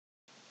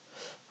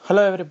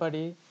Hello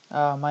everybody,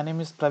 my name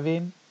is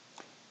Praveen.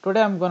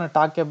 Today I'm going to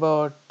talk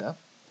about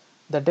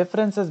the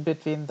differences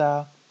between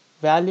the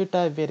value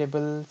type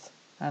variables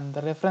and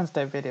the reference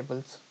type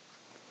variables.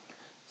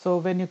 So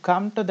when you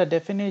come to the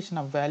definition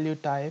of value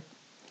type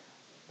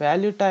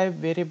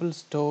variable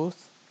stores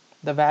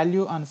the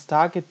value on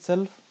stack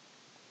itself.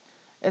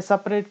 A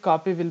separate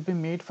copy will be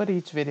made for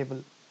each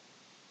variable.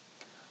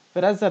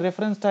 Whereas the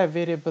reference type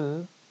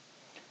variable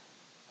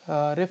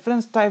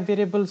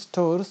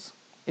stores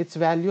its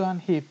value on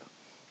heap.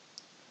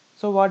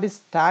 So what is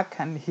stack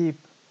and heap?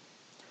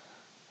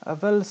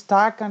 Well,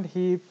 stack and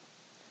heap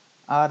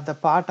are the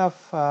part of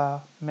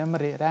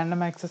memory,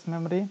 random access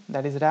memory,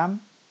 that is RAM.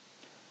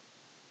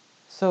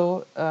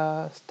 So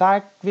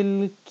stack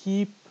will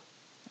keep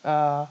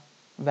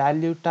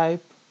value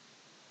type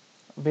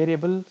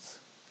variables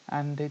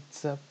and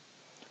its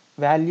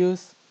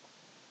values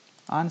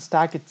on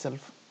stack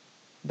itself.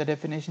 The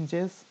definition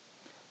says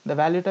the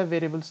value type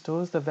variable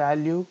stores the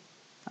value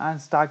on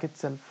stack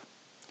itself.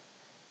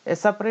 A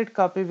separate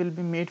copy will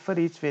be made for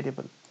each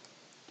variable.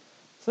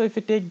 So if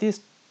you take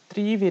these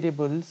three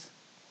variables,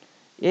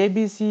 A,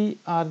 B, C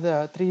are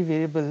the three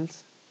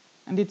variables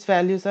and its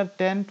values are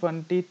 10,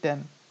 20,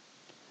 10.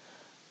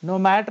 No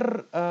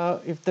matter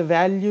if the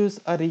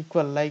values are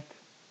equal, like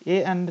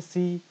A and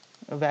C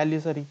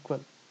values are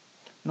equal,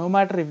 no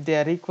matter if they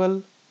are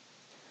equal,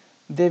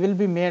 they will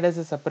be made as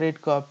a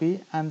separate copy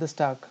and the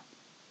stack.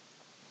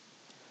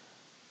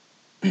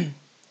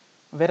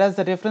 Whereas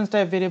the reference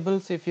type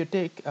variables, if you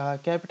take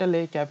capital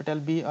A, capital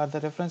B are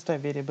the reference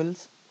type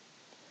variables,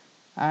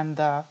 and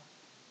the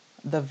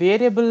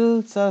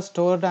variables are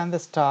stored on the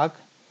stack,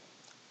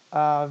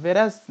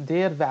 whereas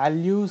their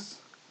values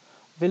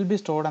will be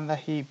stored on the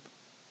heap.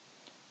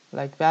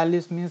 Like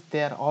values means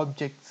they are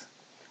objects.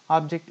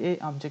 Object A,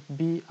 object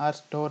B are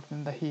stored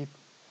in the heap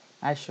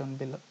as shown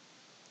below,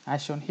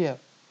 as shown here.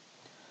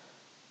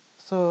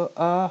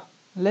 So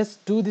let's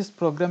do this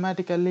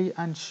programmatically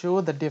and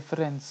show the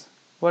difference.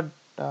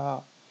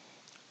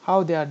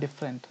 How they are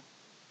different.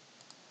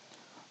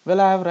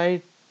 Well,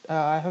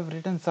 I have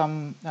written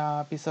some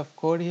piece of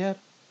code here.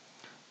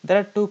 There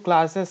are two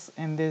classes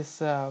in this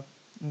in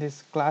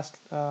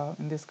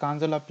this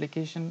console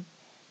application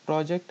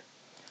project.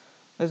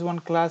 There's one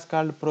class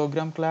called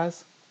program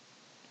class.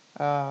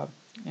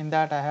 In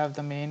that I have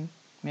the main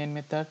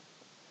method.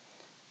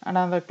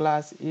 Another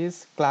class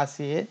is class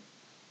A,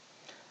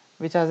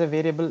 which has a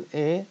variable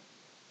A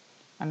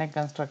and a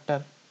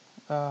constructor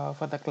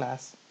for the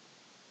class.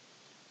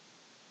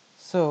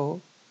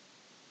 So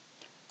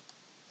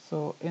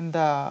in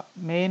the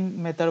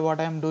main method, what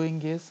I am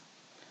doing is,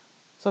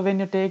 so when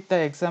you take the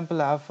example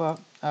of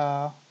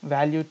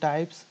value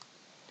types,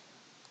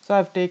 so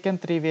I've taken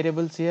three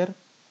variables here,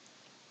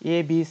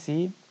 A, B,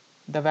 C.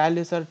 The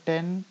values are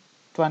 10,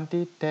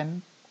 20,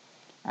 10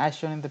 as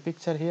shown in the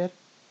picture here.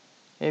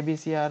 A, B,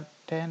 C are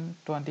 10,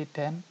 20,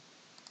 10.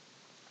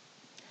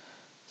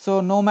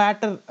 So no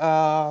matter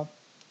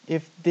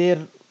if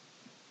their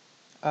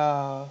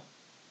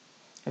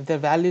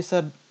values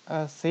are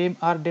same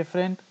or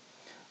different,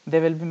 they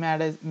will be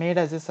made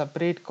as a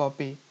separate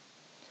copy.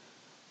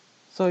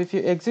 So if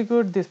you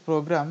execute this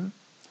program,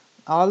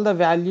 all the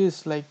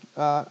values, like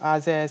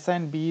as I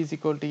assign B is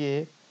equal to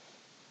A,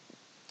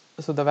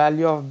 so the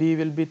value of B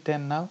will be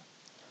 10 now.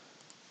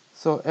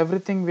 So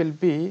everything will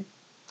be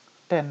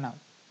 10 now.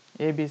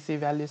 A, B, C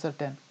values are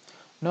 10.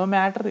 No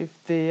matter if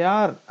they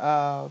are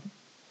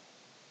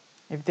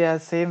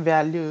same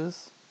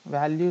values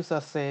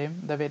are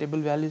same, the variable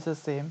values are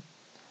same,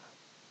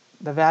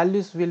 the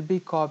values will be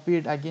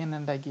copied again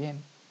and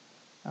again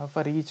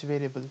for each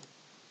variable.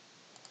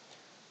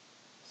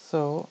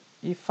 So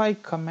if I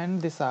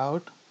comment this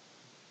out,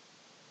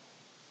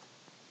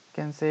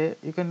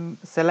 you can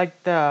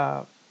select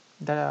the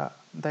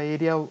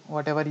area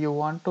whatever you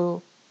want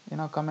to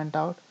comment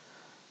out,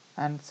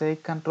 and say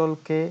Control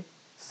K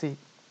C,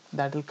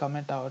 that will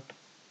comment out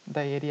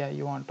the area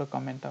you want to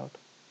comment out.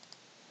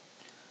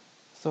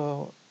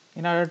 So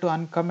in order to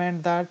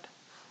uncomment that,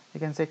 you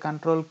can say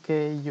Control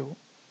K U,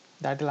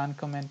 that will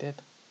uncomment it.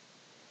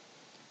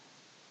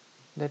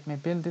 Let me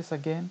build this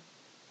again.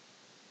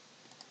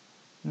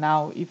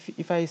 Now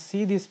if I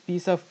see this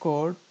piece of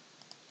code,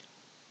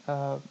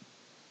 go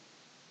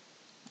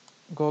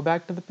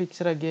back to the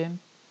picture again,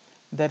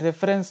 the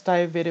reference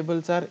type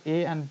variables are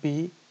A and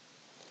B,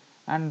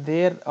 and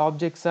their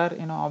objects are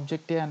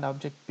object A and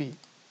object B.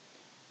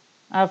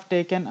 I have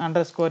taken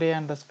underscore A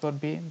underscore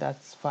B,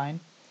 that's fine.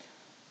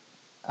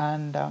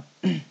 And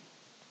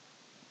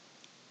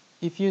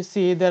if you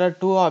see, there are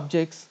two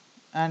objects,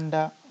 and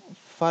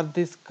for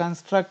this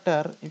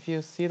constructor, if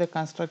you see the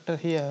constructor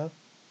here,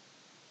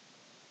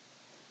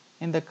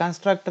 in the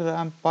constructor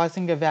I'm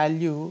passing a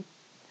value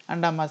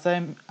and I'm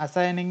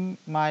assigning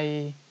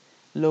my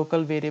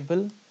local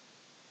variable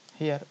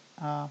here.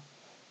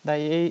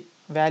 The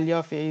value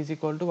of A is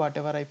equal to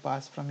whatever I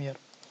pass from here.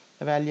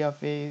 The value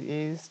of A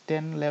is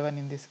 10, 11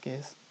 in this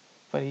case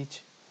for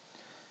each.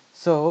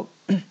 So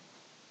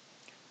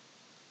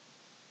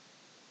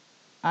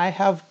I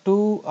have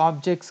two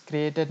objects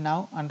created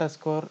now,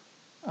 underscore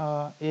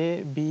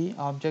A, B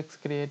objects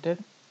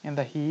created in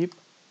the heap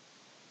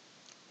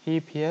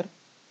here.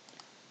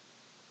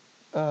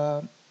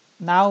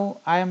 Now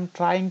I am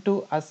trying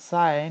to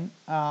assign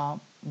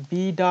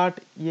B dot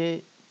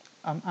A.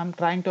 I'm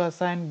trying to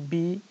assign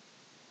B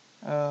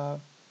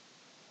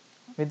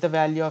with the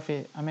value of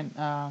A. I mean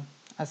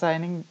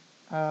assigning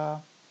A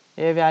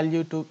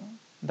value to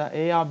the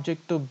A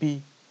object to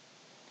B.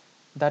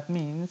 That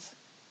means,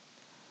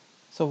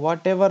 so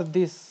whatever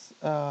this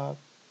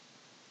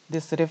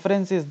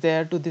reference is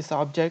there to this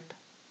object,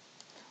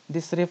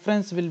 this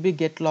reference will be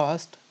get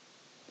lost,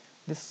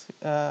 this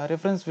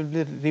reference will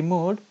be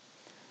removed,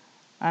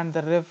 and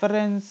the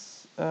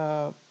reference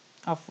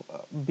of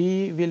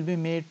B will be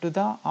made to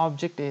the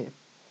object A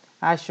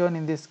as shown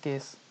in this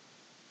case.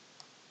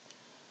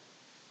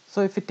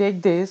 So if you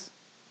take this,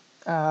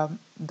 there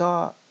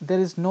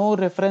is no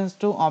reference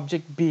to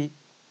object B.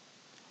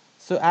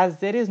 So as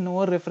there is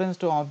no reference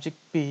to object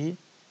B,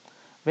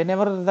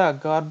 whenever the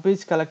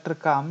garbage collector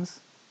comes,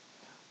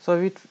 so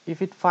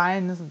if it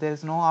finds there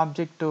is no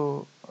object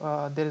to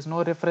there is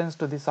no reference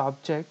to this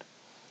object,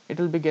 it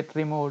will be get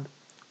removed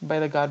by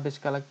the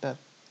garbage collector.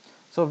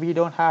 So we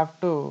don't have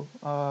to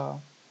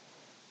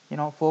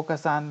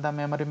focus on the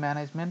memory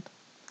management.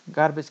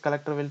 Garbage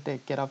collector will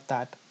take care of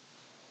that.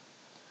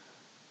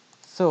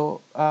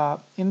 So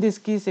in this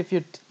case, if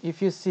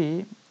you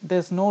see,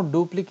 there's no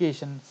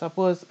duplication.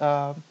 Suppose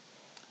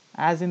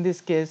as in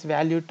this case,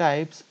 value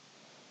types,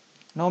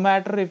 no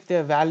matter if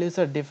their values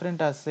are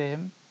different or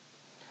same,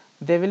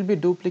 they will be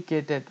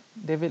duplicated.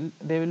 They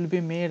will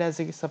be made as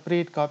a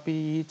separate copy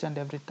each and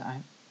every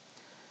time.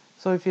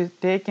 So if you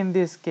take in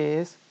this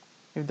case,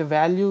 if the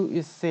value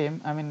is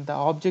same, I mean the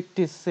object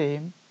is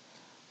same,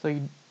 so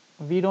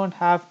we don't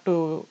have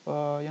to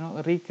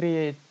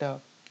recreate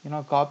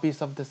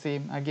copies of the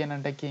same again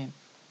and again.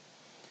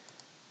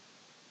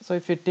 So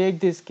if you take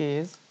this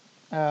case,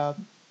 I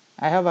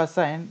have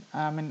assigned,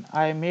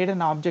 I made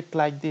an object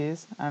like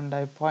this, and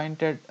I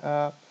pointed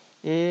A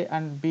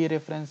and B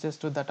references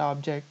to that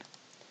object.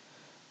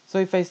 So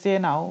if I say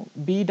now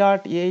B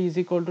dot A is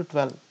equal to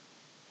 12,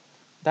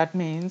 that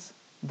means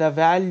the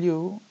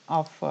value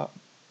of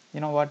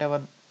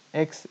whatever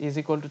x is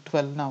equal to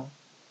 12 now.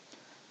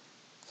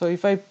 So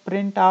if I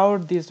print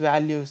out these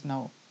values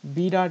now,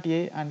 B dot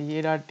A and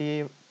A dot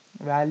A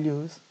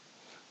values,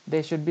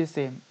 they should be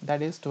same,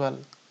 that is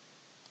 12,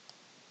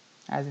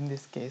 as in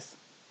this case.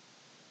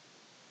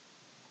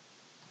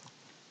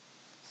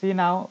 See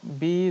now,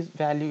 B's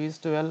value is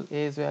 12,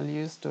 A's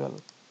value is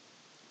 12.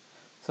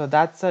 So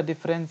that's the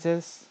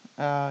differences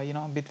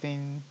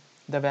between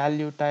the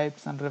value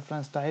types and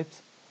reference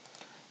types.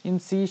 In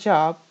C#,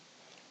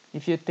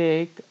 if you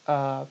take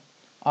all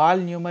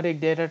numeric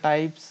data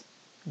types,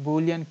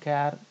 boolean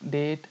char,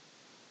 date,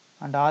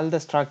 and all the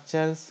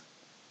structures,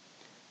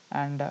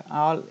 and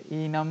all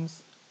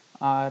enums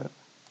are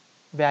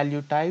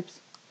value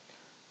types,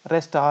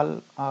 rest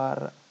all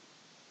are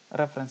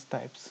reference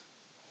types.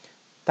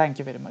 Thank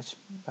you very much.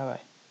 Bye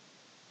bye.